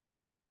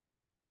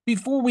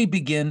Before we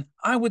begin,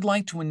 I would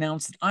like to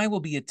announce that I will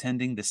be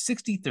attending the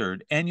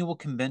 63rd Annual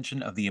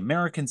Convention of the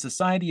American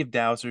Society of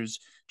Dowsers,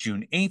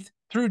 June 8th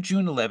through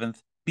June 11th,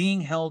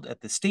 being held at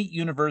the State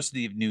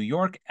University of New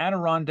York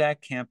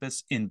Adirondack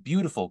campus in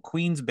beautiful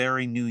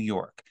Queensbury, New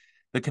York.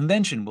 The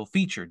convention will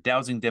feature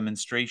dowsing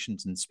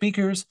demonstrations and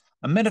speakers,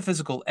 a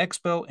metaphysical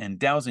expo and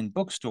dowsing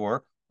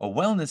bookstore, a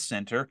wellness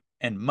center,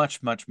 and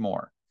much, much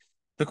more.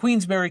 The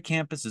Queensbury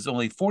campus is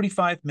only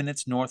 45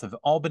 minutes north of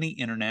Albany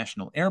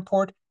International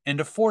Airport, and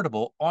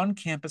affordable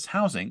on-campus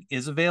housing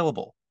is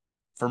available.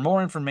 For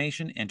more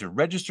information and to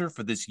register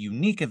for this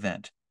unique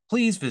event,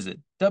 please visit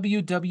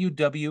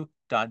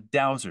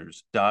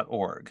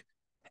www.dowsers.org.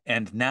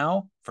 And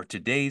now for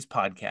today's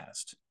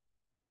podcast.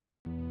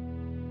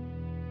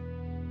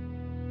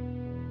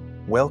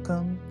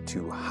 Welcome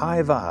to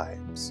High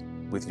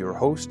Vibes with your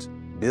host,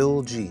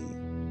 Bill G.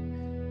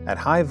 At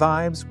High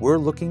Vibes, we're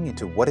looking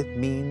into what it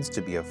means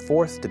to be a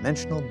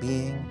fourth-dimensional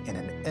being in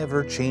an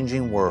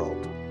ever-changing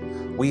world.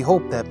 We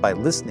hope that by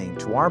listening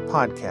to our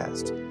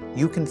podcast,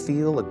 you can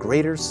feel a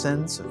greater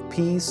sense of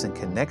peace and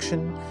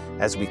connection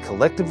as we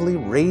collectively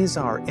raise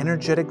our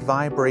energetic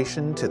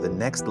vibration to the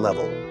next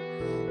level.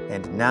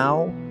 And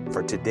now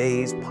for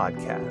today's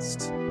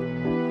podcast.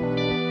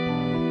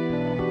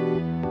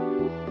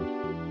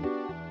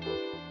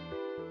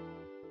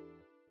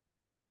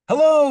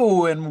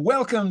 Hello and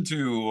welcome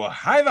to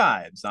High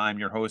Vibes. I'm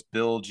your host,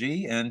 Bill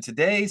G, and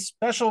today's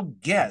special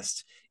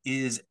guest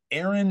is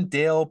Erin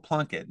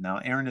Plunkett. Now,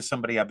 Erin is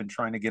somebody I've been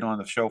trying to get on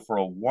the show for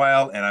a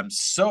while, and I'm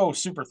so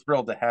super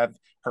thrilled to have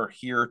her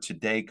here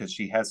today because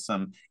she has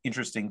some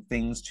interesting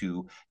things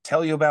to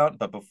tell you about.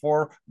 But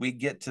before we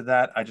get to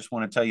that, I just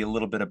want to tell you a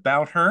little bit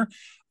about her.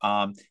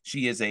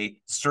 She is a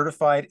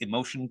certified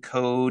emotion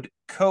code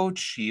coach.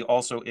 She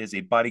also is a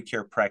body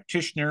care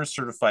practitioner,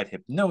 certified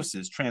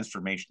hypnosis,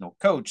 transformational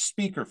coach,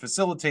 speaker,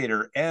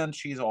 facilitator, and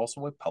she's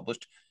also a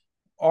published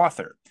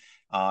author.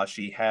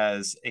 She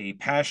has a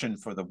passion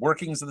for the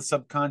workings of the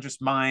subconscious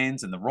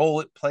minds and the role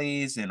it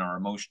plays in our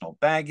emotional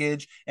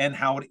baggage and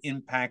how it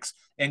impacts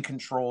and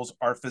controls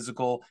our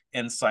physical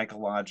and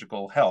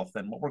psychological health.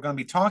 And what we're going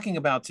to be talking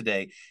about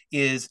today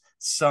is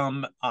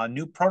some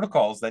new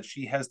protocols that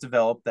she has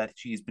developed that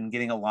she's been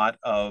getting a lot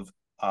of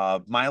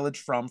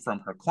mileage from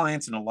her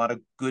clients and a lot of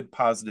good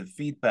positive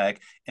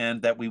feedback,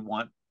 and that we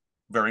want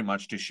very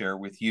much to share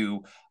with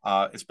you,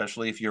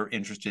 especially if you're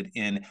interested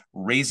in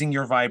raising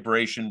your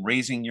vibration,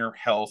 raising your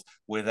health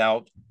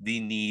without the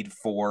need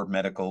for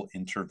medical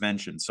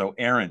intervention. So,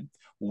 Erin,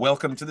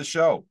 welcome to the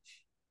show.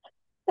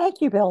 Thank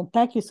you, Bill.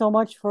 Thank you so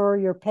much for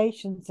your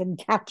patience in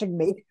catching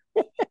me.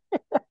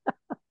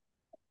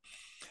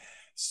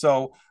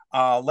 So,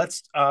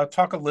 let's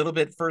talk a little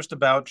bit first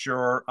about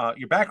your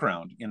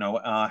background. You know,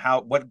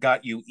 what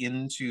got you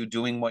into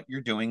doing what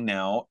you're doing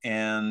now,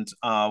 and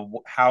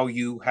how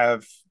you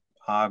have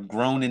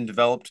grown and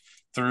developed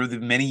through the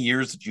many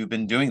years that you've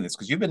been doing this,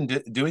 because you've been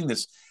doing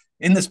this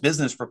in this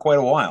business for quite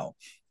a while.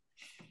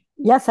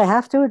 Yes, I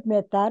have to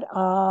admit that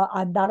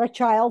I'm not a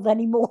child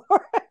anymore.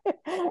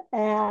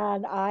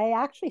 And I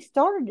actually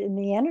started in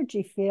the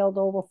energy field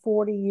over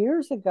 40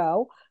 years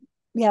ago.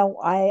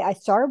 I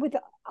started with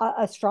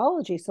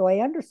astrology, so I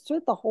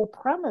understood the whole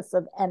premise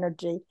of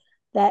energy,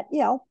 that,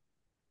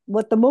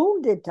 what the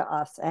moon did to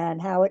us and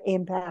how it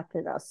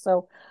impacted us.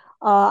 So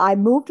I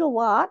moved a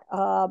lot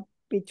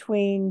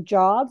between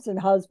jobs and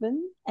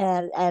husband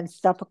and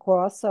stuff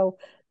across. So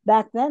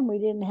back then we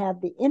didn't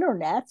have the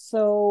internet.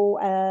 So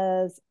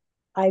as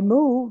I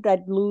moved,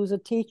 I'd lose a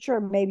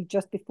teacher. Maybe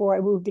just before I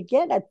moved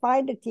again, I'd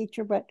find a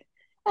teacher. But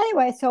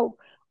anyway, so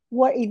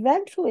what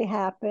eventually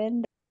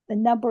happened a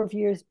number of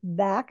years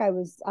back, I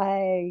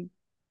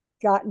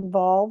got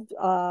involved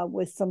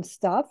with some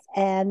stuff.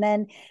 And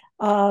then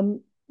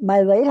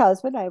my late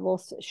husband, I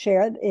will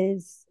share,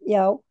 is,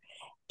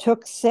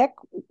 took sick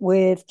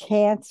with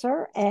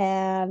cancer.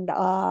 And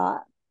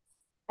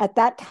at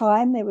that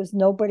time, there was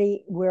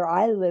nobody where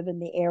I live in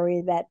the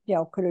area that,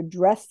 could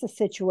address the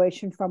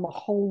situation from a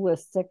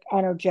holistic,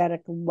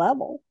 energetic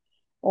level,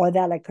 or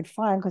that I could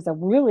find, because I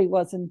really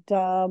wasn't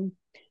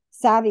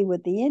savvy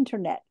with the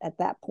internet at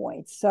that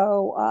point.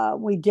 So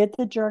we did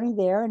the journey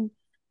there, and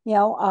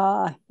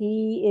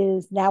he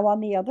is now on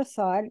the other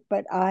side,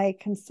 but I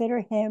consider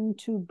him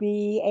to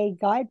be a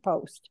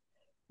guidepost,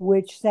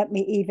 which sent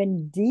me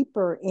even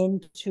deeper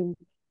into,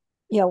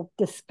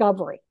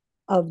 discovery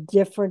of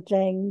different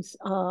things,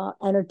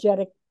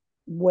 energetic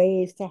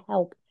ways to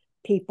help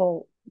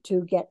people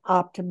to get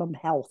optimum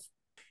health.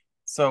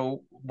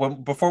 So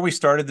before we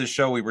started the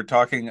show, we were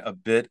talking a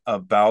bit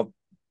about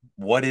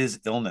what is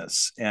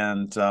illness,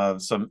 and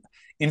some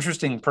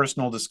interesting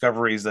personal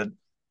discoveries that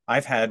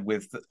I've had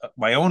with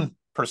my own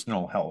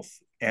personal health,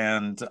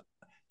 and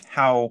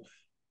how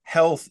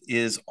health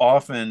is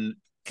often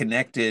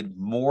connected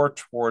more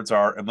towards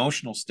our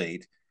emotional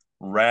state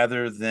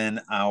rather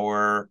than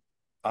our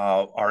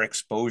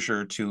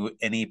exposure to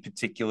any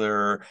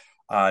particular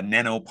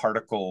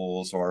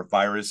nanoparticles or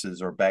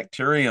viruses or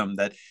bacterium,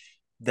 that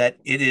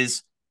it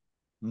is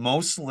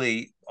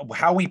mostly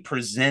how we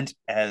present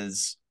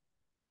as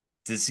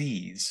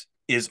disease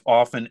is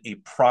often a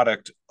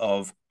product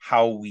of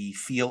how we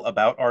feel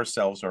about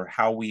ourselves or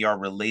how we are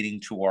relating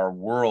to our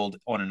world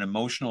on an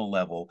emotional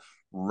level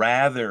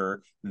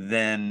rather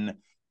than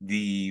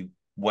the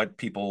what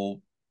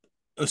people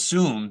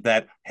assume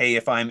that, hey,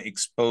 if I'm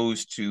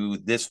exposed to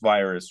this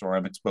virus or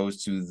I'm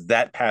exposed to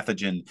that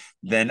pathogen,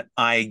 then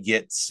I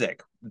get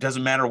sick. It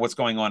doesn't matter what's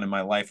going on in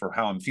my life or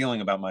how I'm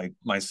feeling about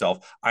myself.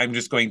 I'm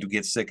just going to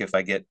get sick if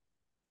I get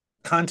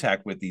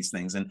contact with these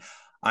things. And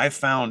I've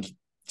found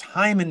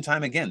time and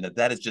time again that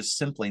that is just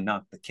simply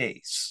not the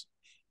case.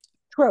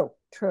 True,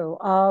 true.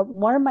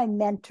 One of my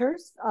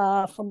mentors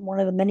from one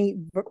of the many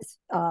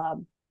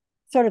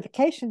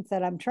certifications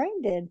that I'm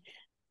trained in,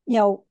 you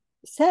know,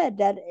 said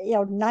that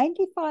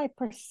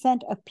 95%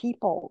 of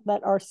people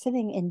that are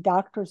sitting in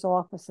doctors'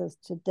 offices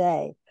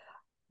today,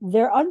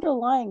 their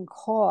underlying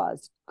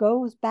cause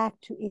goes back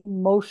to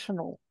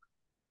emotional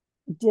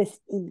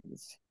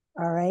dis-ease.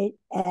 All right.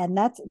 And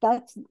that's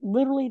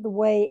literally the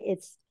way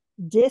it's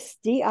dis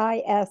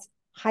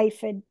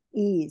hyphen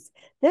ease.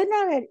 They're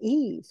not at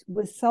ease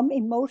with some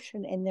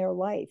emotion in their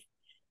life.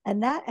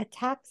 And that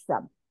attacks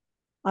them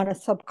on a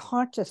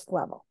subconscious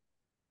level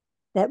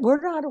that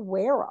we're not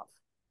aware of.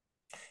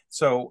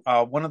 So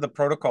one of the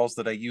protocols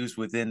that I use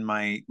within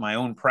my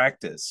own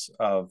practice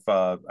of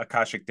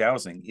Akashic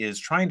dowsing is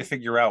trying to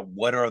figure out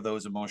what are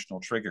those emotional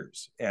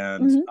triggers.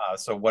 And Mhm.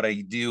 so what I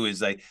do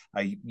is I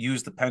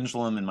use the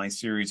pendulum in my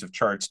series of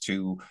charts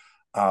to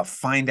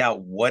find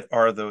out what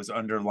are those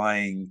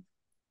underlying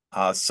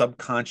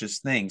subconscious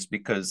things,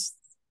 because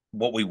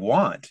what we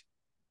want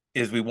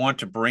is we want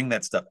to bring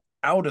that stuff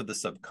out of the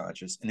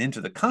subconscious and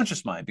into the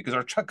conscious mind, because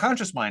our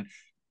conscious mind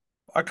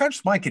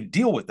can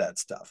deal with that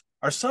stuff.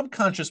 Our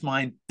subconscious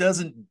mind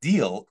doesn't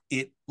deal,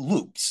 it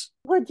loops.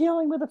 We're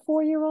dealing with a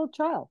 4-year-old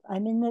child. I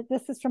mean,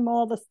 this is from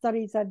all the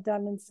studies I've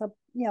done in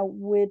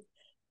with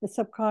the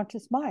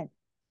subconscious mind.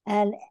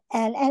 And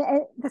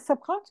the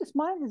subconscious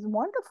mind is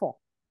wonderful.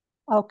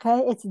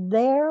 Okay, it's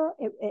there.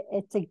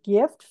 It's a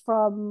gift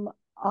from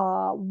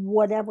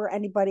whatever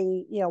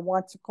anybody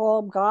wants to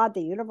call them, God,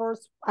 the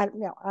universe.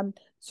 I'm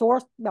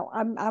source. No,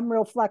 I'm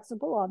real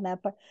flexible on that,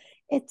 but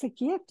it's a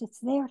gift. It's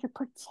there to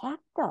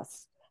protect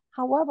us.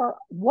 However,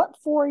 what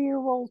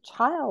 4-year-old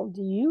child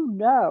do you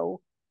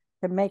know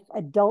can make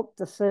adult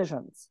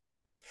decisions?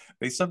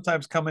 They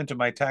sometimes come into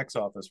my tax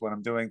office when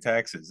I'm doing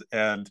taxes,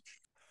 and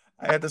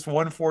I had this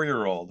one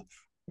 4-year old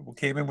who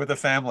came in with a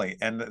family,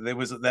 and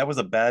that was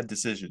a bad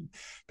decision,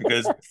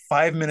 because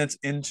 5 minutes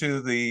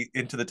into the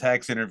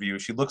tax interview,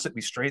 she looks at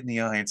me straight in the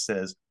eye and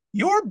says,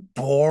 "You're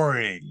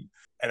boring."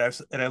 And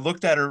I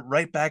looked at her,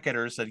 right back at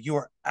her, and said, "You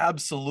are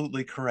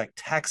absolutely correct.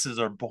 Taxes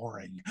are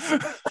boring."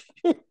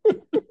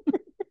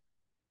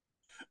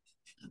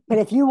 But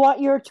if you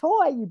want your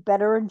toy, you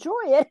better enjoy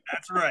it.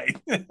 That's right.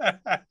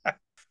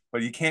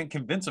 But you can't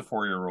convince a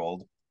 4-year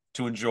old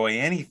to enjoy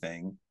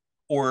anything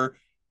or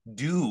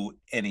do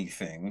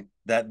anything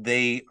that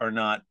they are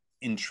not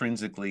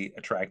intrinsically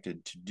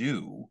attracted to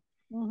do.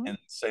 Mhm. And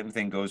the same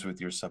thing goes with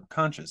your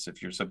subconscious.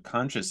 If your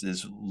subconscious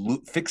is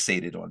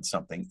fixated on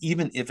something,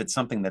 even if it's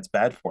something that's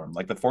bad for him,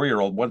 like the 4-year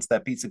old wants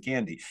that piece of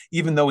candy,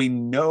 even though he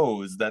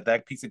knows that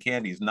that piece of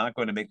candy is not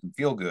going to make him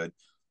feel good,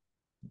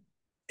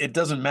 it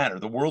doesn't matter.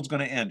 The world's going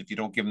to end if you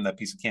don't give him that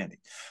piece of candy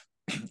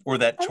or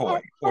that toy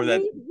or And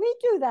that. we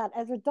do that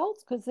as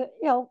adults because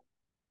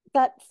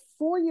that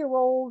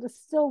 4-year-old is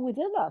still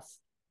within us.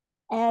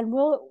 And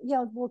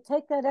we'll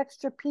take that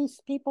extra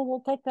piece. People will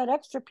take that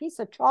extra piece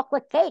of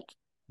chocolate cake.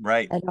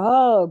 Right. And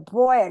oh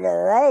boy, do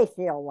they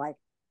feel like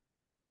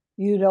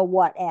you know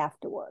what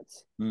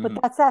afterwards. But Mm-hmm.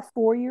 that's that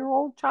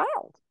 4-year-old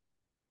child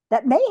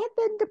that may have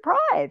been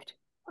deprived.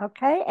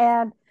 Okay.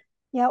 And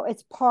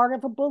it's part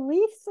of a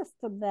belief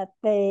system that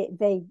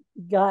they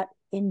got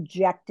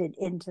injected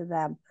into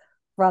them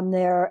from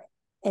their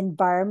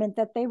environment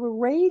that they were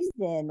raised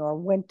in or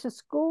went to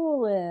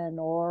school in,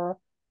 or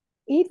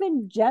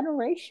even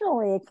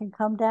generationally it can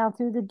come down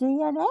through the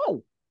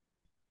DNA.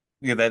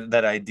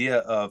 That idea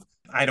of,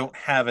 I don't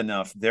have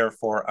enough,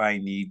 therefore I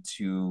need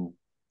to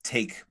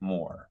take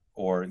more,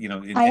 or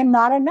I am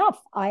not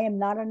enough. I am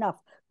not enough,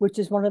 which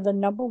is one of the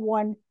number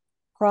one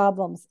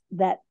problems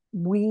that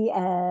we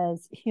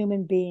as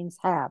human beings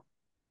have.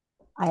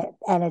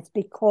 And it's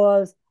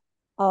because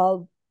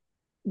of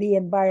the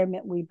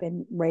environment we've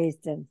been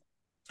raised in.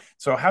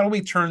 so how do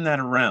we turn that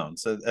around?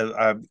 So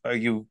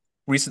you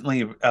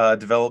recently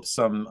developed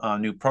some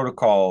new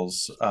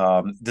protocols.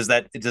 Does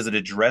it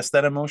address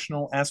that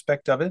emotional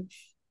aspect of it?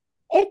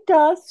 It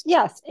does,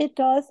 yes, it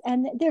does,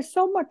 and there's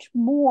so much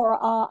more.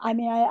 I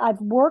mean,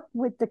 I've worked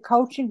with the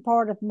coaching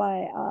part of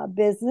my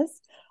business,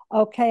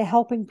 okay,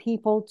 helping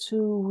people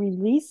to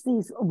release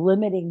these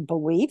limiting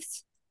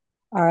beliefs.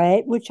 All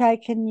right, which I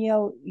can,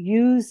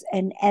 use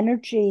an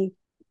energy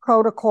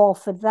protocol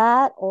for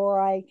that, or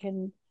I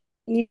can,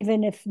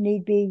 even if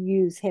need be,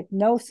 use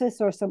hypnosis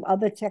or some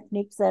other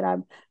techniques that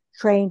I'm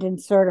trained and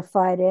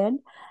certified in.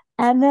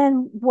 And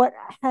then what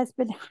has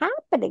been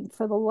happening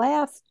for the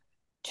last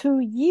 2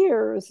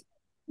 years,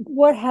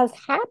 what has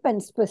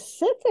happened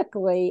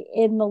specifically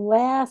in the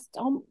last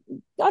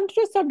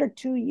just under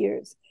 2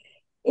 years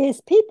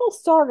is people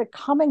started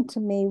coming to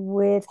me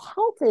with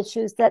health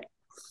issues that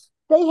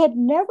they had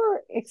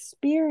never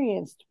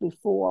experienced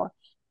before.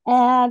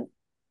 And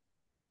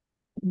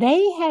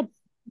they had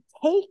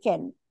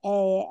taken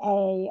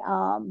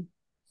an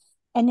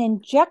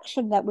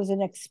injection that was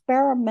an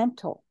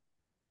experimental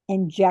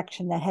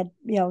injection that had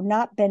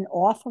not been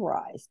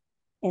authorized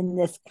in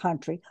this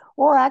country,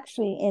 or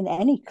actually in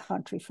any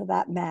country for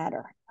that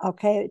matter.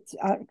 Okay, it's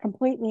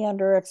completely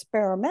under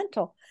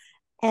experimental.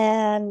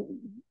 And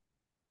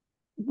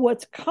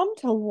what's come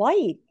to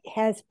light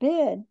has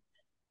been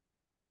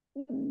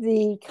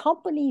the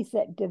companies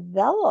that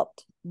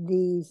developed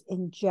these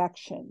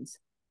injections,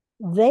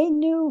 they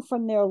knew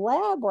from their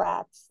lab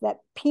rats that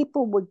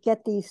people would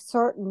get these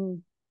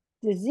certain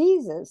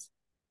diseases.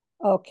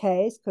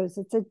 Okay, because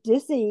it's a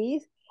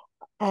disease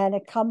and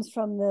it comes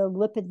from the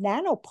lipid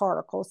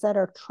nanoparticles that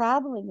are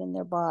traveling in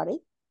their body.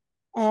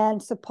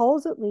 And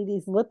supposedly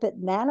these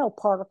lipid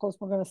nanoparticles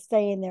were going to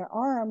stay in their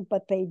arm,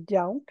 but they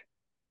don't.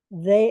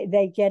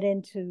 They get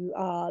into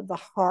the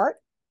heart,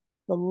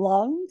 the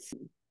lungs.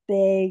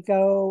 They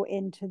go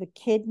into the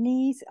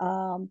kidneys.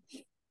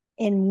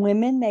 In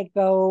women, they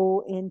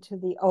go into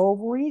the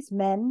ovaries,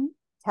 men,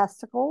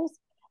 testicles.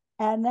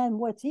 And then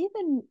what's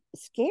even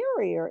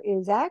scarier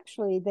is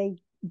actually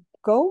they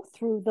go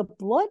through the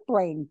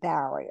blood-brain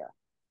barrier.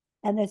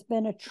 And there's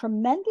been a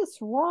tremendous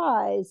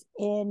rise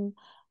in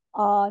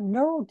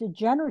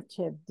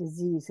neurodegenerative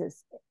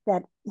diseases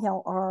that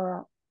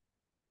are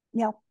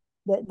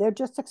they're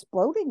just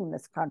exploding in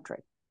this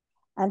country.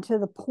 And to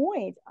the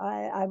point,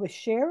 I was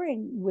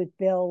sharing with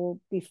Bill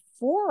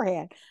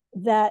beforehand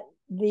that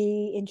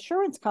the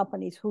insurance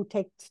companies who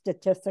take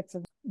statistics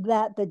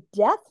that the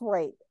death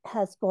rate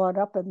has gone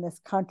up in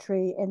this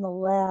country in the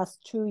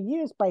last 2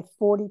 years by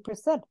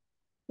 40%.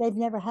 They've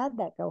never had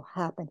that go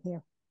happen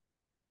here.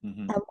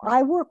 Mm-hmm. And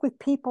I work with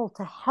people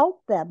to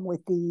help them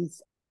with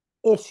these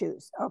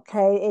issues.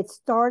 Okay. It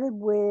started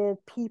with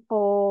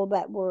people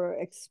that were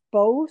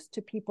exposed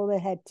to people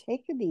that had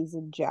taken these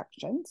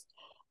injections.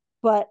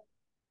 But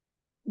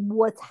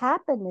what's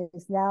happened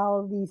is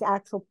now these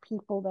actual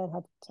people that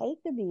have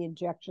taken the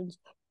injections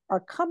are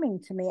coming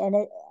to me,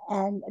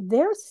 and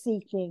they're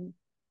seeking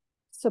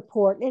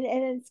support. And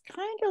it's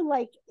kind of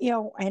like,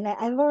 and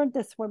I learned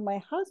this when my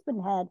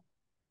husband had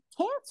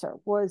cancer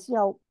was,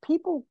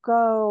 people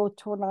go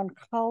to an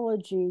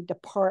oncology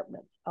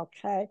department,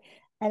 okay,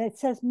 and it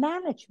says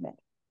management.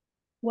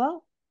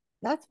 Well,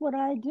 that's what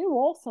I do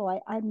also.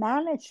 I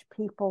manage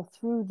people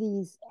through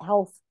these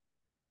health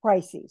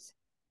crises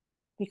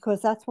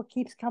because that's what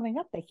keeps coming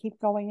up. They keep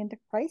going into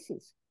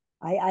crises.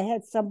 I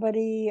had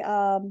somebody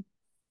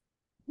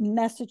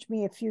messaged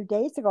me a few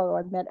days ago.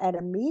 I met at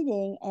a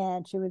meeting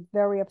and she was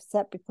very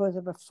upset because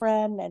of a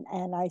friend,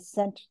 and I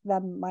sent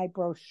them my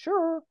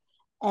brochure.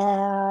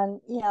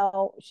 And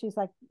she's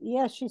like,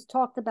 yeah, she's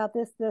talked about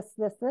this.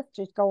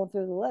 She's going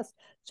through the list.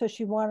 So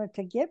she wanted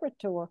to give it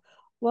to her.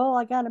 Well,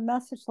 I got a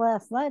message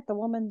last night. The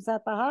woman's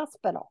at the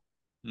hospital.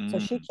 So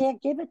she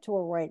can't give it to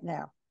her right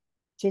now.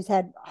 She's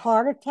had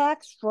heart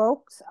attacks,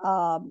 strokes,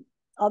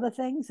 other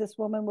things. This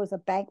woman was a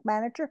bank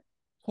manager,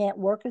 can't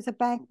work as a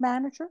bank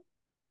manager.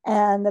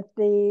 And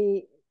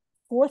the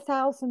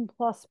 4,000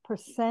 plus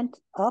percent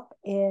up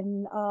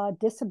in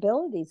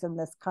disabilities in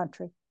this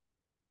country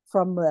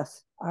from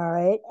this. All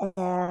right.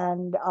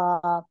 And,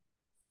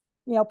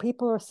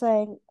 people are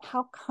saying,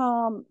 how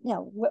come,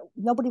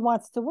 nobody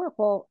wants to work?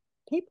 Well,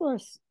 people are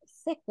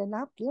sick. They're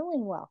not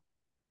feeling well.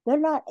 They're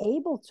not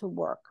able to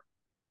work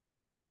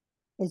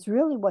is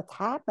really what's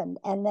happened.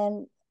 And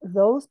then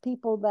those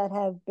people that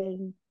have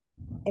been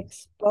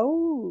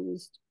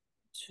exposed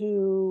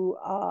to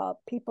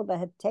people that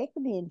have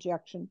taken the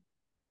injection,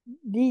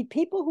 the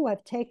people who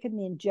have taken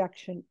the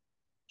injection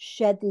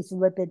shed these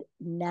lipid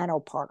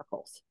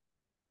nanoparticles.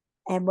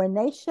 And when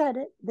they shed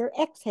it, they're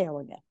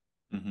exhaling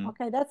it. Mm-hmm.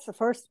 Okay, that's the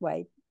first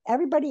way.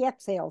 Everybody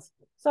exhales.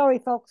 Sorry,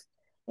 folks.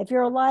 If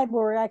you're alive,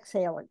 we're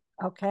exhaling.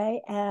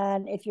 Okay.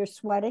 And if you're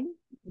sweating,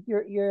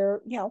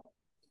 you're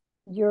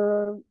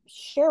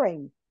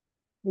sharing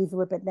these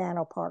lipid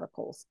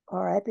nanoparticles,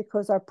 all right,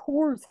 because our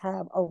pores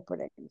have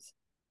openings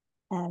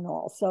and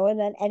also, and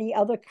then any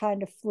other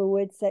kind of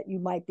fluids that you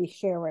might be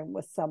sharing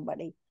with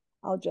somebody,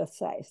 I'll just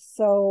say.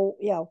 So,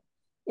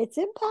 it's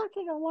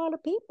impacting a lot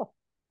of people.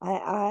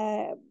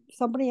 I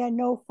somebody I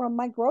know from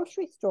my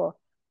grocery store,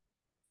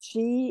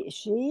 she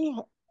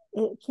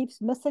it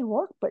keeps missing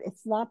work, but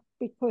it's not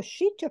because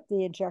she took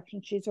the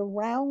injection. She's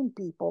around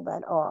people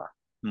that are.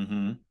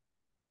 Mm-hmm.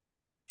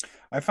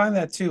 I find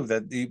that too,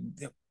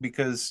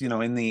 because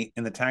in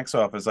the tax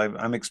office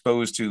I'm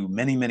exposed to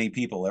many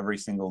people every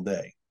single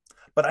day,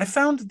 but I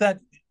found that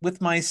with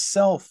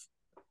myself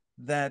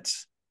that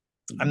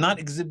I'm not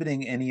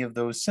exhibiting any of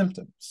those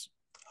symptoms,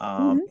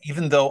 Mm-hmm.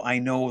 even though I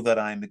know that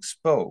I'm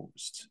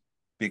exposed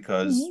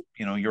because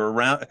Mm-hmm. you're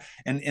around,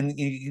 and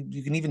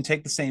you can even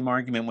take the same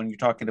argument when you're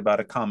talking about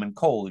a common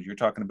cold, you're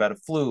talking about a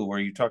flu, or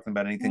you're talking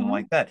about anything Mm-hmm.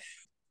 like that.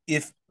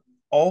 If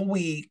all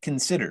we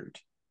considered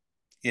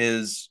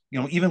is,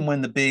 even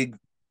when the big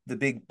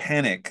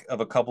panic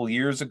of a couple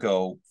years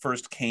ago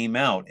first came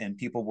out and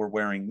people were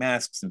wearing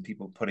masks and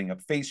people putting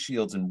up face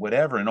shields and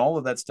whatever, and all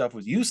of that stuff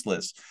was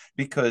useless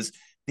because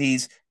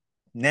these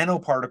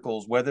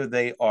nanoparticles, whether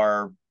they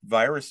are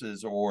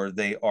viruses or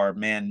they are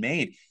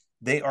man-made,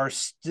 they are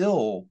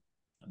still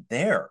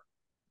there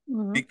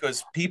Mhm.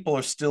 because people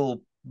are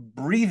still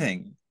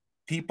breathing,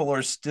 people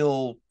are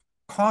still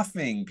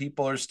coughing,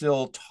 people are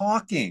still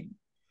talking.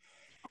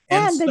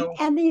 And so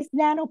And these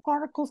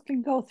nanoparticles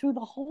can go through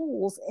the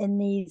holes in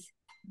these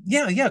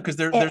yeah, because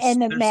there's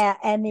and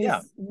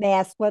yeah, these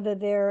masks, whether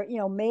they're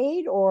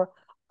made or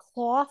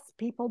cloth,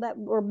 people that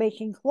were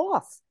making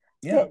cloths,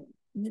 yeah, that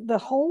the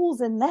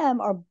holes in them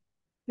are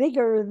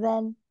bigger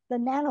than the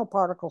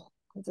nanoparticle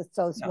because it's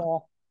so yeah.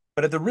 small.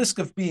 But at the risk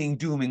of being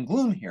doom and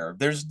gloom here,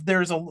 there's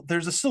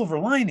a silver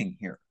lining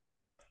here,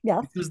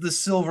 Yes. because the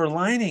silver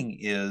lining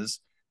is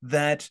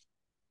that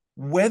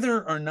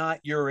whether or not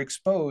you're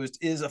exposed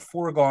is a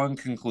foregone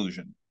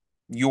conclusion.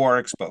 You are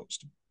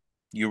exposed.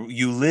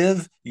 You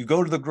live, you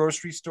go to the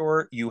grocery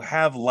store, you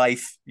have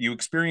life, you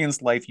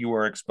experience life, you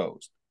are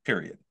exposed.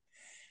 Period.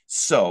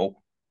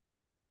 So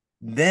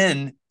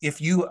then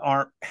if you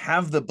are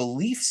have the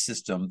belief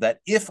system that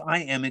if I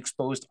am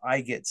exposed,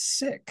 I get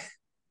sick,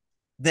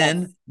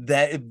 Yes.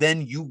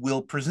 then you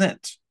will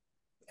present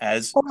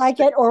as Or I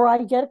get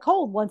a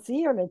cold once a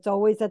year, and it's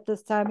always at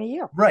this time of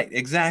year. right.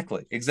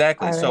 Exactly.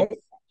 All So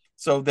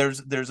right.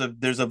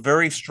 there's a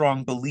very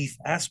strong belief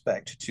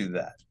aspect to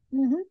that.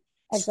 Mm-hmm.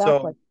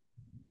 Exactly. So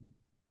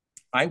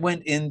I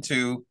went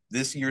into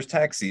this year's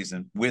tax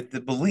season with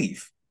the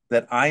belief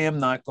that I am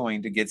not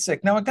going to get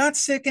sick. Now I got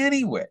sick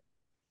anyway,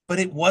 but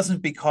it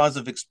wasn't because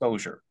of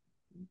exposure.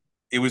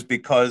 It was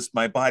because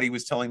my body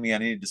was telling me I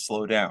needed to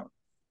slow down.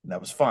 And that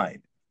was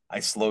fine. I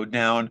slowed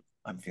down.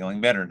 I'm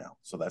feeling better now.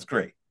 So that's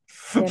great.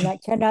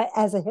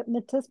 As a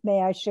hypnotist,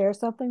 may I share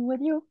something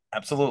with you?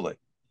 Absolutely.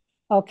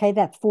 Okay,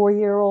 that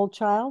 4-year-old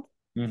child,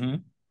 Mm-hmm.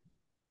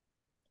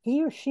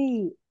 he or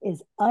she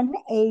is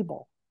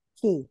unable,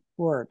 key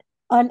word,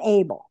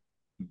 unable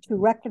to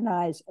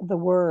recognize the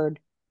word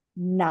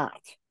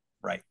not,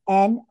 Right.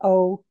 Not.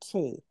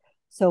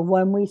 So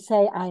when we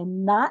say,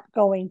 I'm not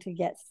going to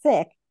get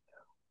sick,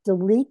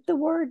 delete the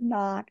word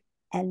not,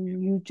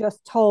 and you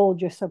just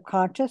told your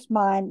subconscious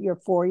mind, your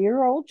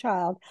 4-year-old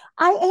child,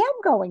 I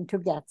am going to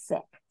get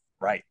sick.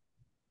 Right.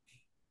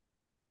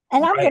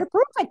 And I'm going Right. to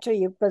prove it to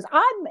you because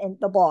I'm in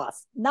the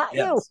boss, not you.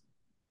 Yes.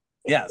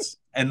 Yes.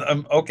 And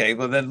okay,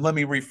 well then let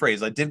me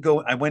rephrase.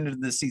 I went into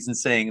this season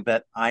saying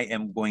that I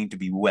am going to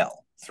be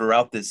well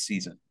throughout this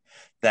season.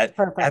 That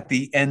Perfect. at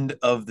the end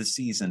of the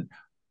season,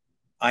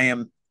 I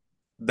am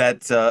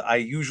I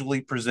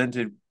usually present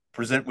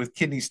with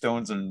kidney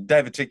stones and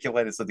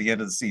diverticulitis at the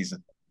end of the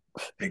season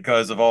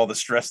because of all the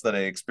stress that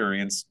I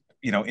experience,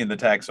 in the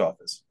tax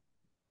office.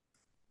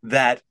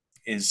 That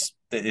is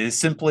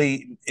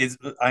simply is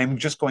I'm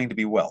just going to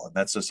be well, and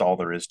that's just all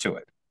there is to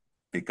it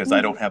because I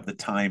Mhm. don't have the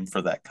time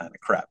for that kind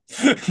of crap.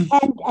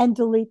 And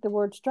delete the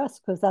word stress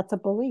because that's a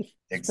belief.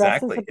 Stress is a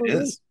Exactly, it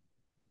belief. is.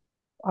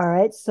 All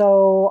right.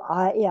 So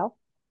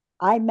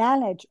I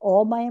manage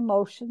all my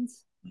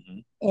emotions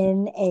Mhm.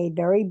 in a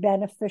very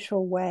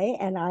beneficial way,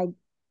 and I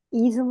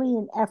easily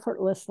and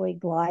effortlessly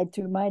glide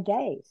through my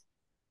days.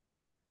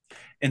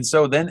 And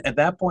so then at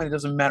that point, it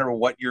doesn't matter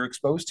what you're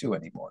exposed to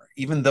anymore,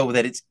 even though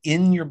that it's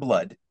in your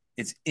blood,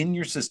 it's in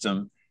your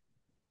system.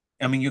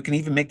 I mean, you can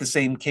even make the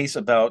same case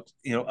about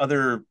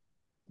other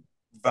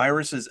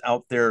viruses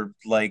out there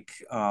like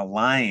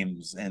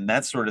Lyme's and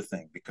that sort of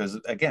thing. Because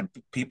again,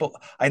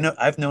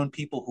 I've known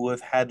people who have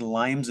had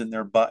Lyme's in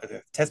their body,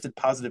 tested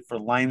positive for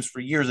Lyme's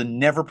for years and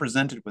never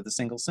presented with a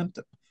single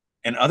symptom.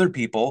 And other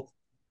people,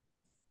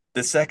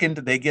 the second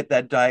they get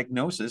that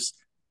diagnosis,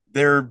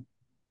 they're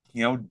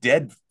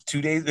dead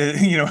 2 days.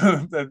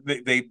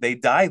 They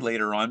die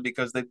later on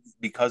because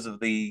of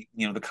the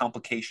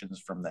complications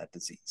from that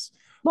disease.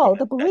 Well,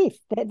 the belief,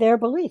 their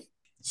belief.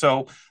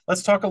 So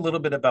let's talk a little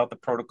bit about the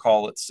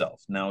protocol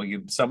itself. Now,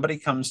 somebody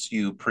comes to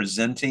you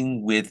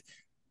presenting with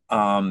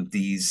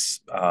these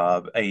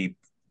a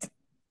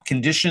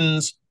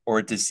conditions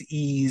or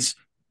disease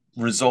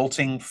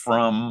resulting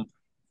from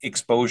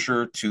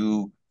exposure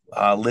to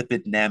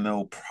lipid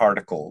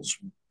nanoparticles.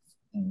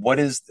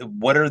 What's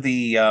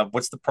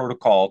the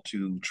protocol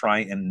to try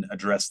and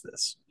address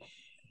this?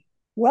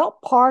 Well,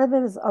 part of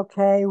it is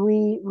okay.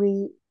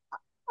 We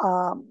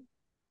um,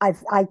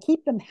 I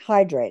keep them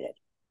hydrated.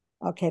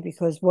 Okay,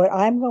 because what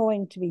I'm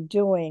going to be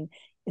doing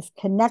is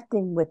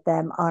connecting with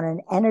them on an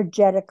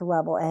energetic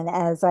level. And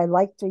as I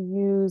like to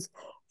use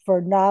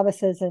for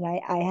novices, and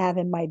I have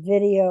in my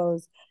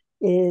videos,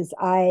 is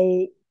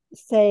I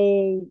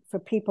say for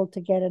people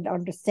to get an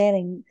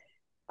understanding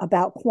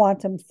about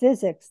quantum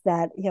physics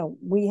that,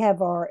 we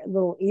have our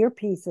little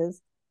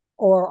earpieces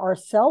or our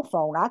cell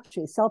phone.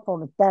 Actually, cell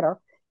phone is better.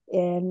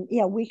 And,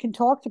 we can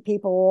talk to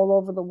people all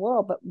over the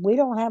world, but we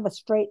don't have a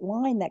straight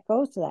line that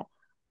goes to that.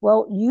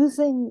 Well,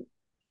 using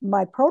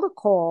my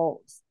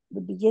protocols, the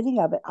beginning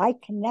of it, I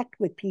connect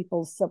with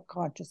people's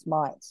subconscious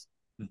minds.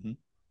 Mhm.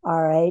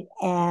 All right.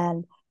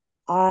 And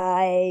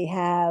I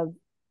have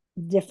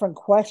different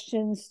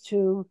questions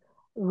to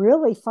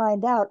really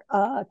find out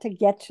to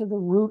get to the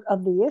root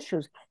of the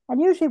issues.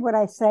 And usually what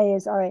I say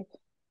is, all right,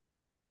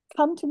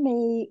 come to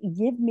me,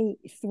 give me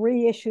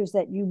three issues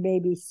that you may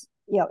be,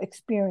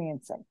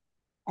 experiencing.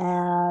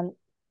 And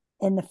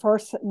in the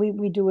first,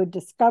 we do a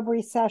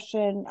discovery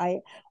session.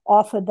 I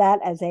offer that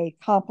as a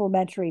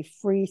complimentary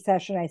free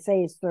session. I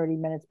say it's 30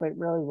 minutes, but it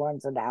really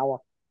runs an hour.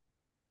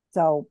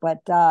 So, but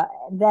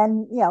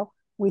then,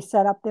 we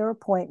set up their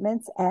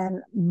appointments.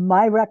 And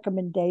my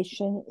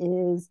recommendation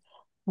is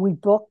we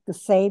book the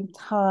same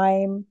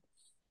time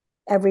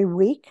every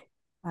week.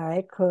 All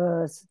right.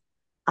 Because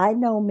I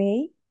know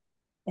me,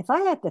 if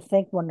I have to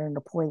think when an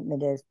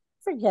appointment is,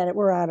 forget it.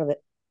 We're out of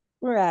it.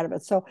 We're out of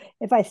it. So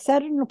if I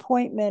set an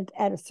appointment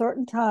at a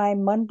certain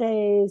time,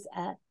 Mondays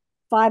at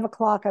 5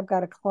 o'clock, I've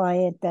got a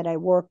client that I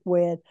work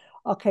with.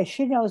 Okay,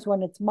 she knows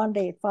when it's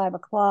Monday at 5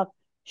 o'clock.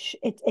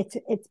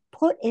 It's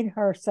put in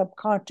her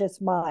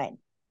subconscious mind.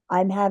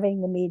 I'm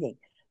having the meeting.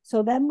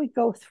 So then we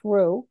go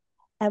through,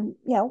 and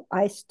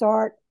I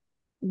start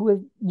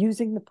with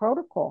using the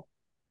protocol.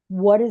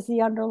 What is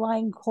the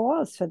underlying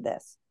cause for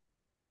this?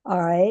 All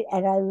right.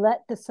 And I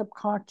let the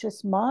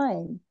subconscious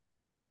mind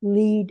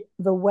lead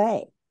the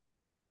way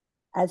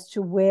as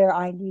to where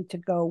I need to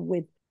go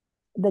with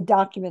the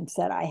documents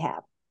that I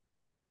have.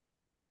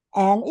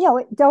 And,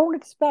 don't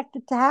expect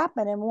it to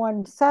happen in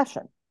one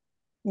session.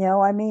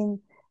 I mean,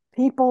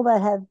 people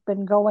that have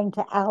been going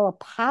to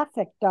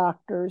allopathic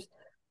doctors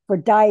for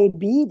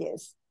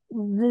diabetes,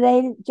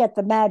 they get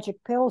the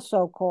magic pill,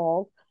 so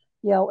called.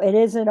 It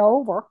isn't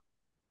over.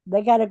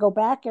 They got to go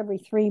back every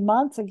 3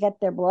 months and get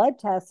their blood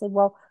tested.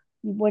 Well,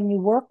 when you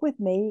work with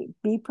me,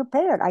 be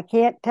prepared. I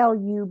can't tell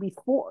you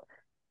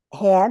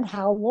beforehand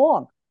how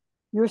long.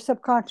 Your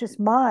subconscious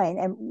mind,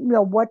 and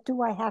what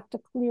do I have to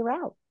clear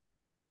out?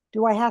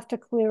 Do I have to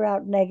clear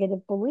out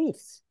negative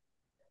beliefs?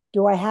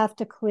 Do I have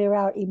to clear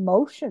out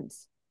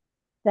emotions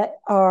that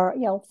are,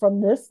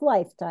 from this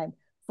lifetime,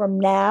 from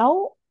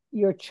now,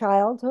 your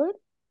childhood,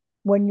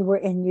 when you were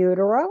in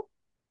utero,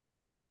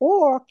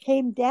 or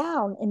came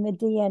down in the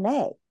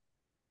DNA?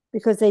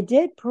 Because they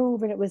did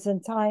prove, and it was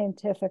in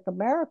Scientific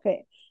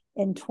American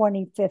in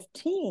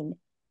 2015,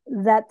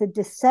 that the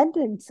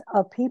descendants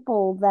of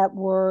people that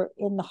were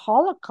in the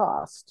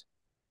Holocaust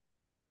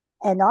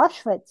and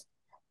Auschwitz,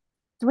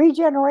 3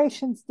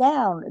 generations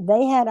down,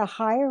 they had a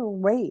higher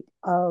rate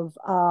of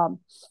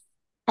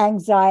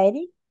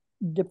anxiety,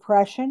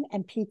 depression,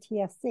 and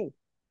PTSD.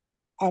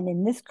 And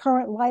in this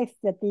current life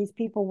that these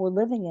people were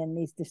living in,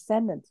 these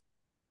descendants,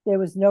 there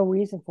was no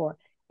reason for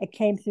it. It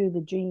came through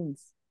the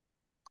genes.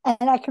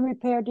 And I can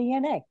repair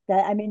DNA.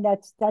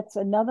 That's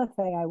another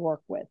thing I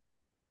work with.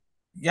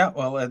 Yeah,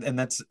 well, and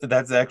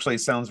that's actually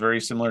sounds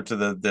very similar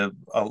to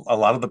a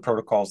lot of the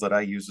protocols that I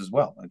use as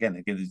well.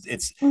 Again,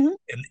 it's Mhm.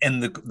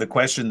 and the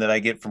question that I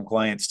get from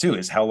clients too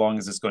is how long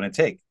is this going to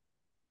take?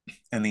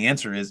 And the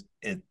answer is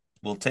it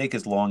will take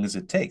as long as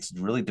it takes. It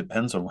really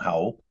depends on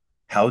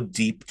how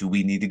deep do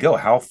we need to go?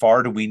 How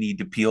far do we need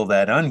to peel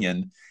that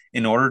onion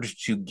in order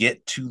to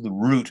get to the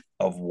root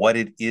of what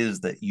it is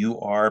that you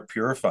are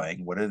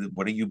purifying? What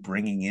are you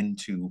bringing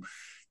into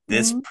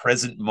this Mhm.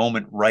 present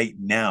moment right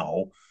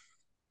now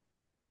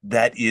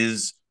that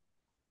is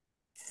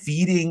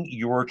feeding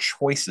your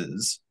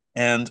choices?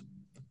 And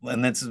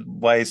that's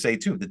why I say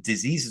too, the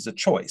disease is a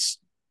choice.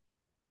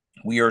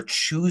 We are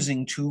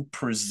choosing to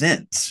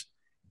present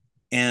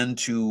and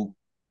to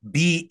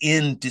be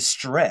in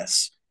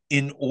distress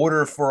in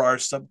order for our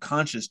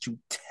subconscious to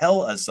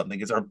tell us something,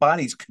 because our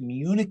body's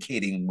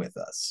communicating with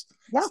us,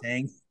 Yeah.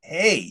 saying,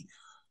 hey,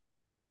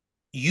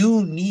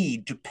 you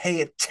need to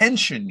pay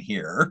attention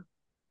here,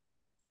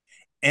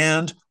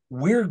 and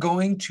we're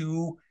going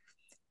to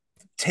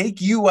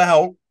take you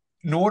out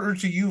in order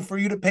to you for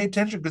you to pay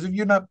attention. Because if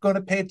you're not going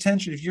to pay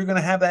attention, if you're going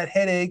to have that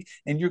headache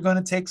and you're going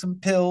to take some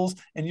pills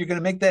and you're going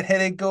to make that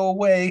headache go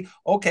away,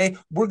 okay,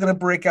 we're going to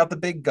break out the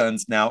big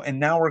guns now, and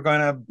now we're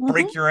going to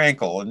break Hmm. your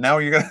ankle, and now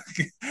you're going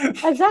to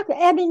Exactly.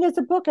 I mean, there's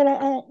a book, and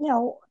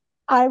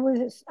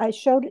I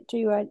showed it to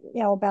you,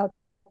 about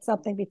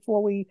something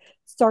before we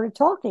started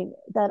talking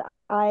that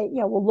I,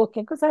 will look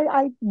in because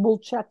I will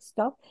check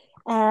stuff,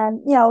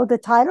 and the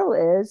title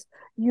is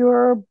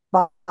 "Your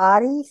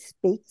Body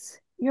Speaks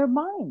Your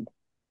Mind,"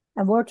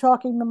 and we're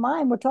talking the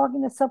mind. We're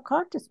talking the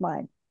subconscious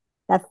mind,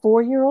 that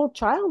 4-year-old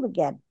child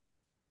again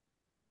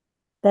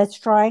that's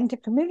trying to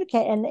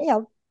communicate, and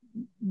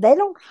they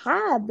don't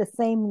have the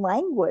same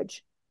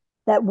language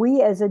that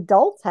we as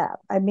adults have.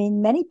 I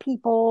mean, many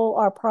people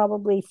are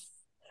probably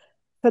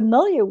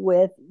familiar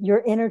with your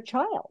inner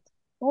child.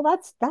 Well,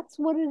 that's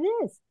what it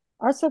is.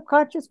 Our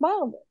subconscious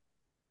mind,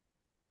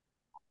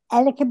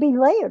 and it can be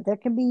layered. There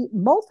can be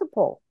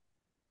multiple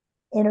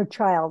inner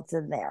childs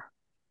in there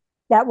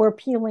that we're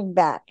peeling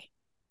back.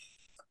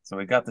 So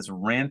we got this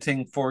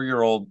ranting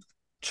 4-year-old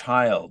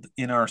child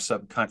in our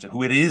subconscious,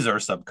 who it is our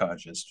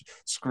subconscious,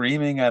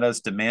 screaming at us,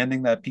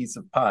 demanding that piece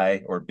of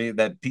pie or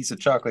that piece of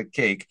chocolate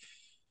cake,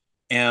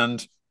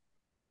 and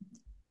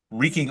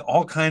wreaking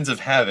all kinds of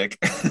havoc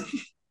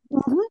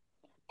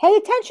Pay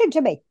attention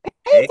to me. Pay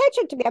Hey,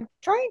 attention to me. I'm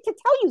trying to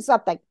tell you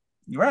something,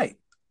 you're right.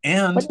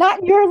 And but not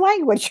in your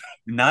language.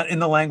 not in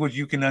the language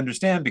you can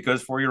understand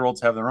because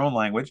 4-year-olds have their own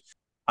language.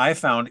 I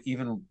found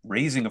even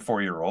raising a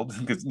 4-year-old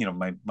because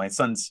my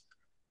son's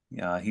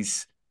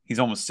he's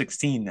almost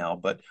 16 now,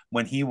 but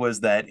when he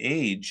was that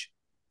age,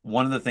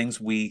 one of the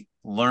things we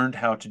learned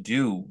how to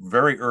do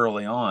very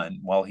early on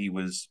while he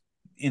was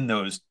in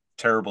those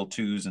terrible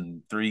twos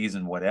and threes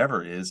and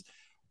whatever is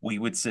we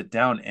would sit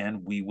down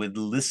and we would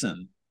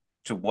listen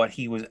to what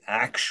he was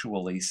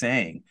actually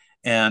saying.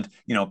 And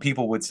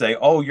people would say,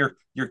 "Oh,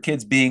 your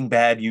kid's being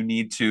bad. You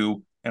need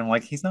to." And I'm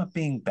like, "He's not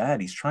being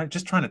bad. He's trying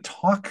to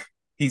talk.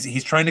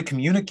 He's trying to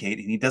communicate,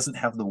 and he doesn't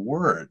have the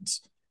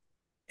words."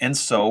 And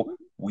so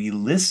we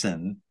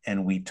listen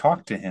and we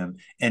talk to him,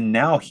 and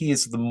now he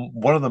is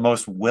one of the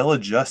most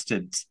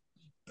well-adjusted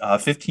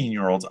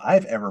 15-year-olds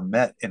I've ever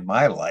met in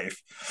my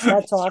life.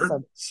 That's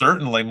awesome.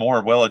 Certainly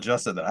more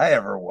well-adjusted than I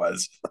ever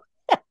was.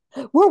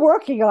 We're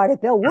working on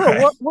it, Bill.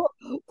 Right.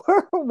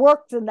 We're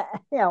worked in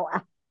that,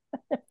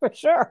 for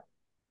sure.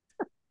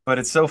 But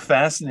it's so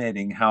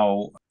fascinating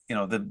how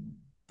the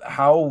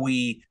how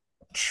we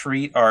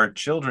treat our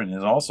children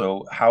is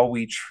also how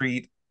we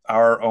treat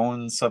our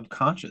own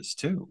subconscious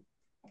too.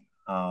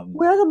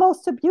 We're the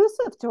most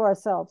abusive to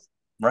ourselves.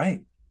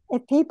 Right.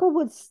 If people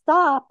would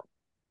stop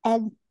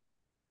and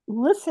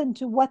listen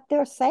to what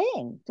they're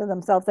saying to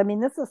themselves, I mean,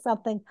 this is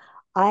something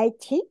I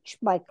teach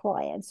my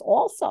clients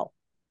also.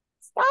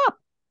 Stop.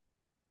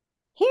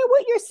 Hear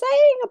what you're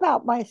saying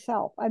about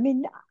myself. I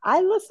mean,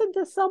 I listen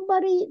to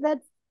somebody that,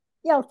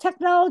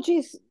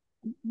 technology's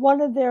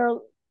one of their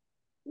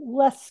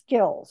less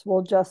skills,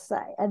 we'll just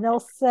say. And they'll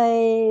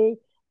say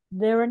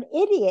they're an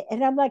idiot.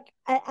 And I'm like,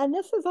 and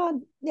this is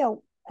on,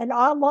 an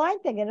online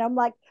thing. And I'm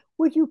like,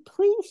 would you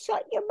please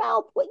shut your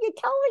mouth what you're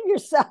telling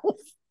yourself?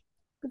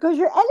 Because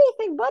you're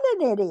anything but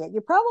an idiot.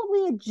 You're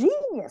probably a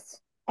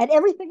genius and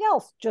everything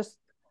else. Just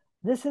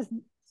this is,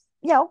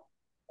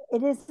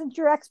 it isn't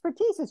your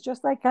expertise. It's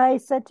just like I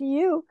said to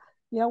you,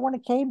 when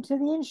it came to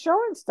the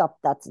insurance stuff,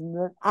 that's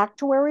the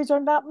actuaries are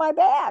not my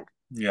bag.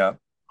 Yeah.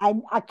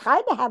 I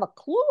kind of have a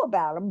clue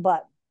about them,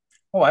 but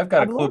Oh, I've got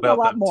a I've clue learned a about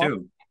lot them more.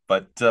 too.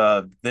 But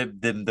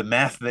the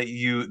math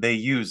that they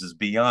use is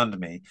beyond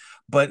me.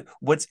 But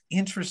what's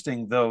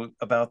interesting though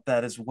about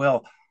that as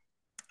well,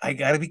 I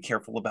got to be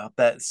careful about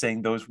that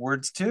saying those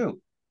words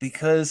too,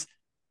 because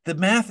the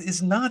math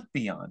is not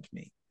beyond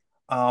me.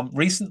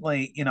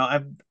 Recently,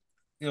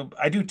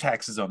 I do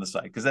taxes on the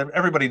side because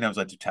everybody knows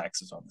I do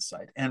taxes on the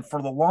side. And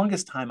for the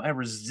longest time, I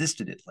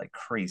resisted it like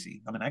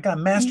crazy. I mean, I got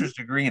a Mhm. master's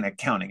degree in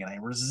accounting and I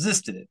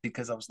resisted it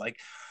because I was like,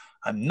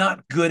 I'm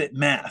not good at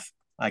math.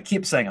 I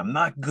keep saying I'm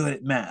not good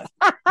at math.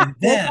 And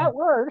There's that then,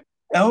 word.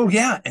 oh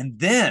yeah, and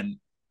then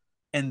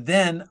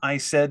I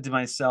said to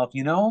myself,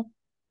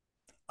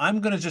 I'm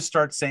going to just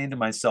start saying to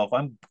myself,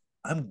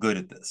 I'm good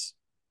at this.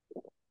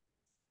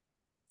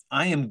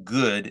 I am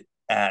good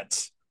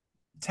at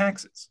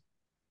taxes.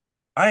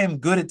 I am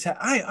good at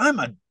I'm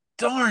a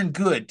darn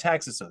good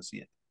tax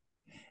associate.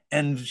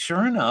 And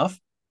sure enough,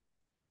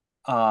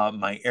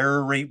 my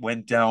error rate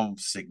went down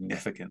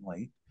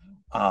significantly.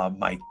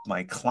 My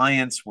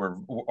clients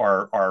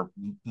are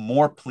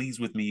more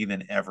pleased with me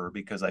than ever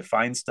because I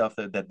find stuff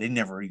that they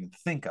never even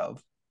think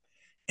of,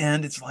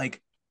 and it's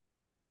like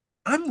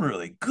I'm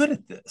really good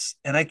at this.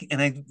 And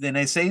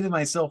I say to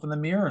myself in the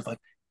mirror, it's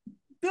like,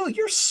 Bill,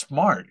 you're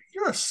smart.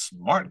 You're a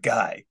smart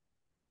guy,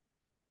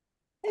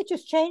 It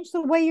just changed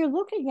the way you're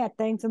looking at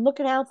things and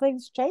look at how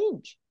things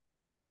change.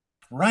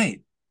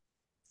 right?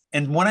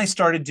 And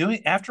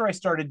after I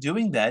started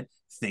doing that,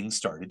 things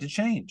started to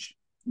change.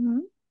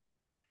 Mhm.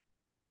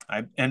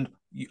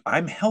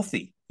 I'm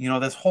healthy.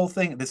 This whole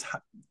thing,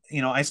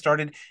 I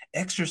started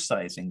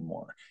exercising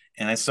more,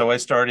 so I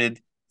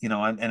started, and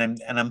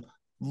I'm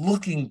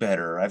looking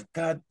better. I've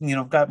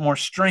got more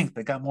strength.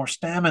 I got more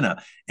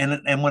stamina,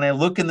 and when I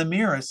look in the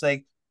mirror, I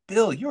say,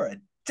 Bill, you're a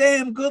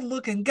damn good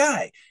looking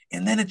guy,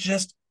 and then it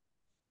just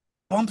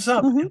bumps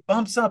up Mhm. and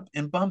bumps up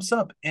and bumps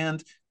up,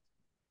 and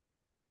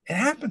it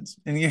happens,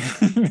 and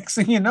next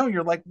thing you know,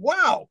 you're like,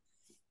 wow,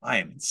 I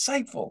am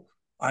insightful.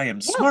 I am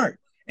Yeah, smart.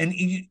 And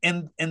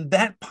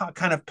that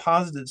kind of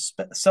positive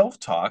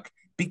self-talk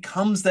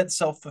becomes that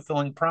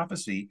self-fulfilling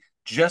prophecy,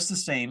 just the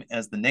same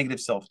as the negative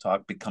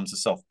self-talk becomes a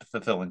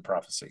self-fulfilling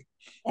prophecy.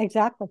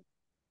 exactly.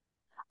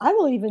 I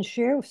will even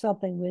share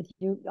something with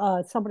you.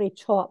 Somebody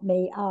taught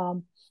me.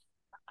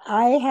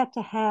 I had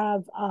to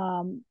have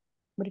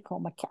what do you call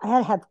my? I had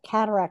to have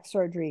cataract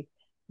surgery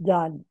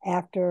done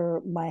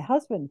after my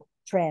husband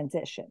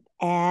transitioned,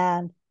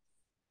 and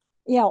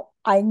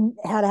I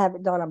had to have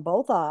it done on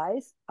both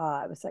eyes.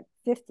 I was like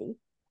 50.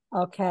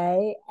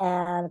 Okay.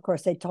 And of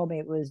course, they told me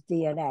it was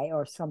DNA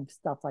or some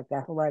stuff like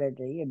that,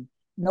 heredity. And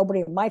nobody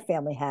in my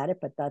family had it,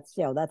 but that's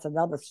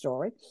another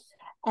story.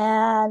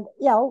 And,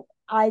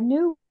 I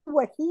knew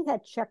what he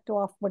had checked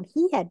off when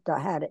he had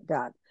it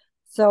done.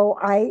 So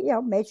I,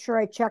 made sure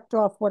I checked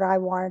off what I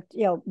wanted,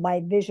 my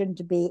vision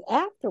to be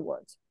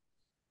afterwards.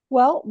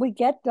 Well, we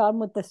get done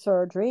with the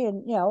surgery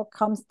and,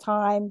 comes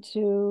time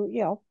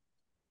to,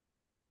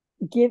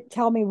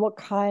 tell me what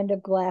kind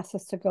of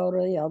glasses to go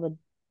to, you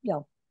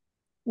know,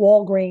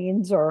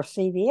 Walgreens or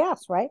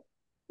CVS, right?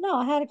 No,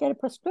 I had to get a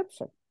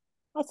prescription.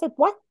 I said,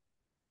 what?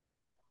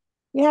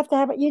 You have to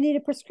have it, you need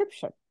a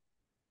prescription.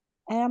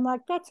 And I'm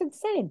like, that's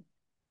insane.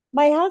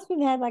 My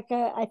husband had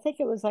I think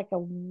it was like a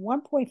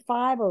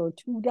 1.5 or a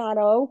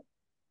 2.0.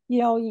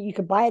 You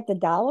could buy at the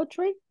Dollar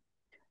Tree.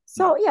 Yeah.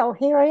 So,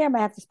 here I am. I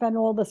have to spend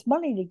all this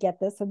money to get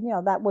this. And,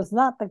 that was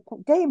not the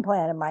game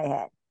plan in my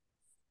head.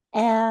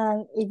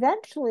 And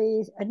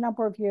eventually, a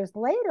number of years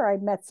later, I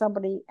met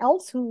somebody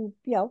else who,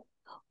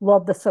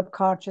 loved the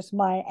subconscious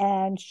mind.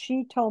 And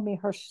she told me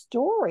her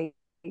story.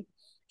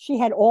 She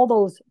had all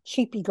those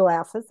cheapy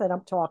glasses that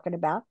I'm talking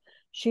about.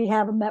 She'd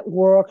have them at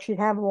work. She'd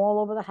have them all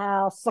over the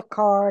house, the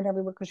car, and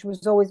everywhere because she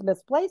was always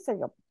misplacing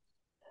them.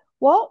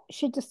 Well,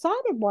 she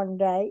decided one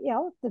day,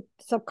 the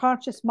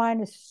subconscious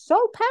mind is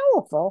so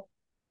powerful.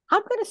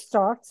 I'm going to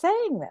start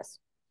saying this.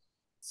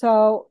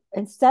 So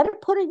instead of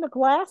putting the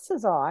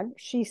glasses on,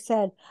 she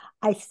said,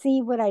 I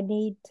see what I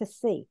need to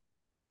see.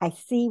 I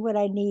see what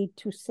I need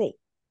to see.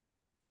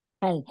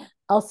 And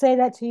I'll say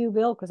that to you,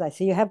 Bill, because I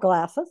see you have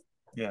glasses.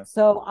 Yeah.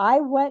 So I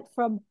went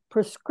from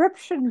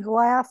prescription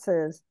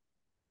glasses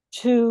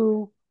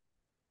to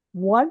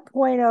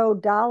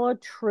 1.0 Dollar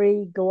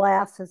Tree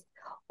glasses,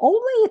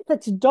 only if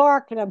it's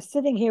dark and I'm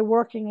sitting here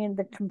working in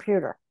the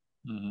computer.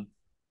 Mm-hmm.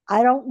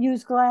 I don't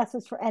use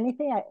glasses for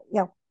anything,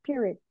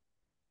 period.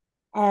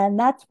 And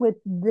that's with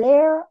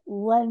their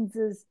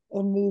lenses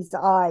in these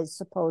eyes,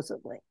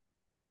 supposedly.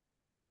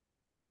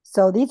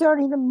 So these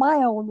aren't even my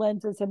own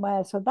lenses in my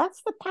eyes. So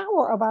that's the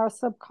power of our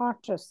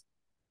subconscious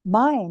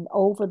mind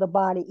over the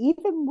body,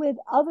 even with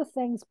other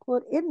things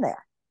put in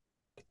there.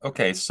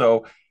 Okay,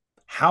 so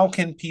how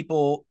can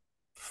people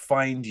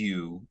find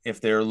you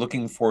if they're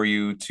looking for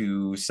you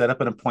to set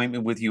up an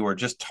appointment with you or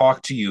just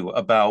talk to you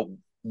about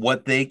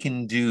what they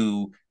can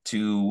do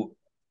to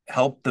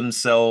help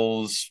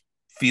themselves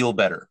feel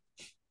better?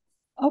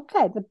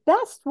 Okay, the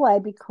best way,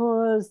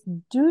 because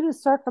due to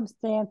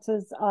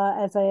circumstances,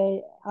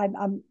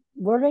 I'm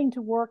learning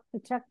to work the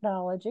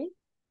technology.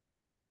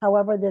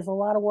 However, there's a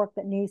lot of work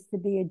that needs to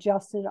be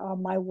adjusted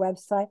on my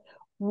website.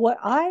 What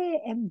I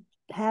am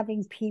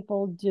having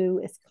people do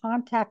is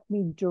contact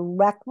me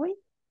directly.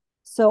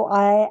 So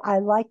I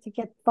like to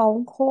get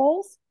phone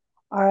calls,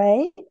 all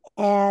right,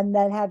 and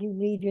then have you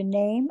leave your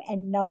name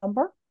and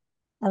number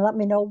and let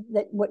me know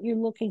that what you're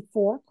looking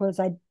for. Because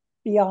I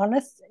be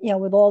honest,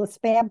 with all the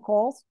spam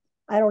calls,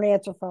 I don't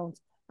answer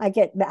phones. I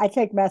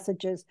take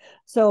messages.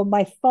 So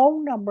my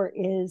phone number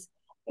is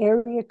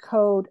area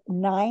code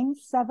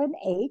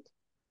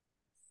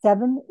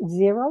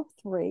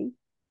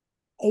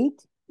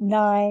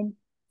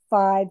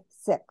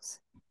 978-703-8956.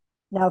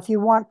 Now, if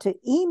you want to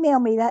email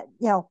me that,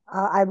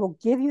 I will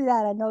give you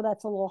that. I know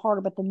that's a little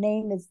harder, but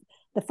the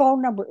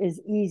phone number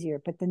is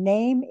easier, but the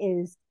name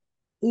is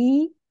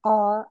ERIN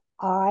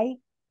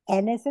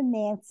as in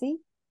Nancy,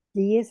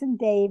 D as in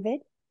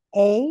David,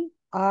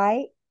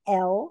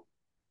 AIL,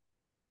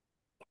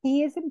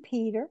 P as in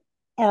Peter,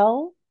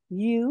 LUN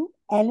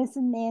as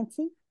in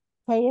Nancy,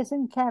 K as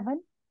in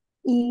Kevin,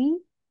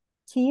 T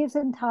as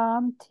in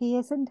Tom, T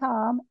as in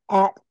Tom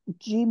at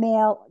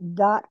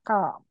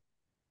gmail.com.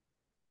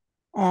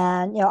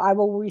 And, I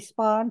will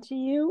respond to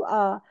you.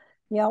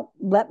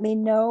 Let me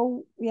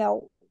know,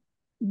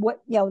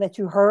 what, that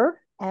you heard,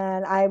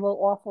 and I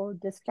will offer a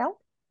discount.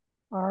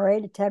 All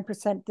right, a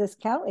 10%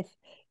 discount if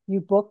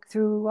you book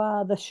through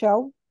the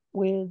show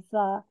with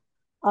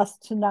us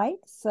tonight.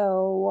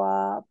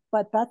 So,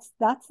 but that's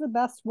the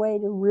best way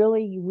to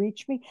really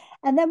reach me.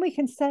 And then we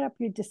can set up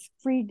your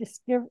free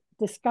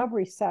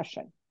discovery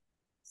session.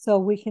 So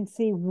we can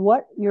see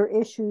what your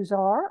issues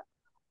are,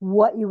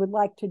 what you would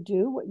like to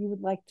do, what you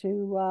would like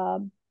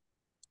to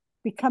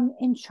become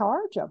in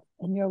charge of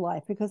in your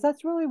life, because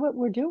that's really what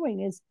we're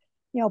doing is,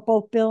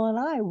 both Bill and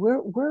I,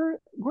 we're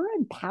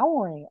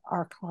empowering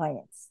our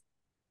clients.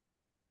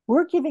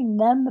 We're giving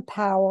them the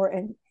power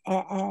and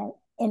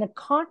in a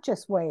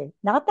conscious way,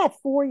 not that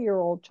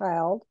 4-year-old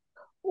child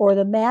or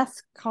the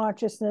mass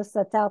consciousness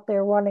that's out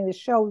there running the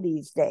show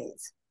these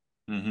days.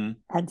 Mm-hmm.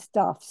 And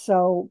stuff.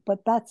 So, but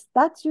that's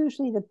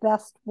usually the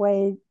best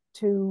way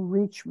to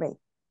reach me.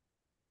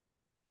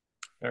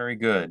 Very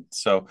good.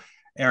 So,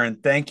 Erin,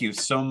 thank you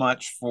so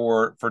much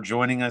for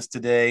joining us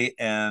today,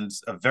 and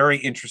a very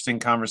interesting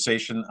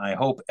conversation. I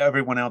hope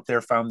everyone out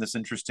there found this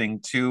interesting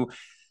too.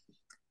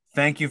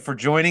 Thank you for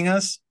joining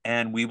us,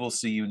 and we will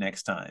see you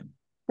next time.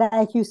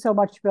 Thank you so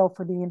much, Bill,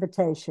 for the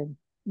invitation.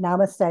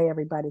 Namaste,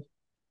 everybody.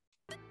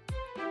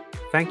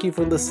 Thank you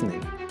for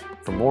listening.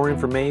 For more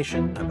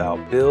information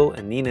about Bill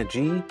and Nina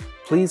G,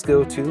 please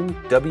go to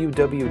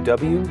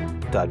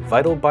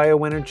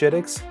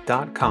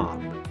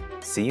www.vitalbioenergetics.com.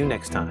 See you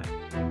next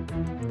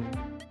time.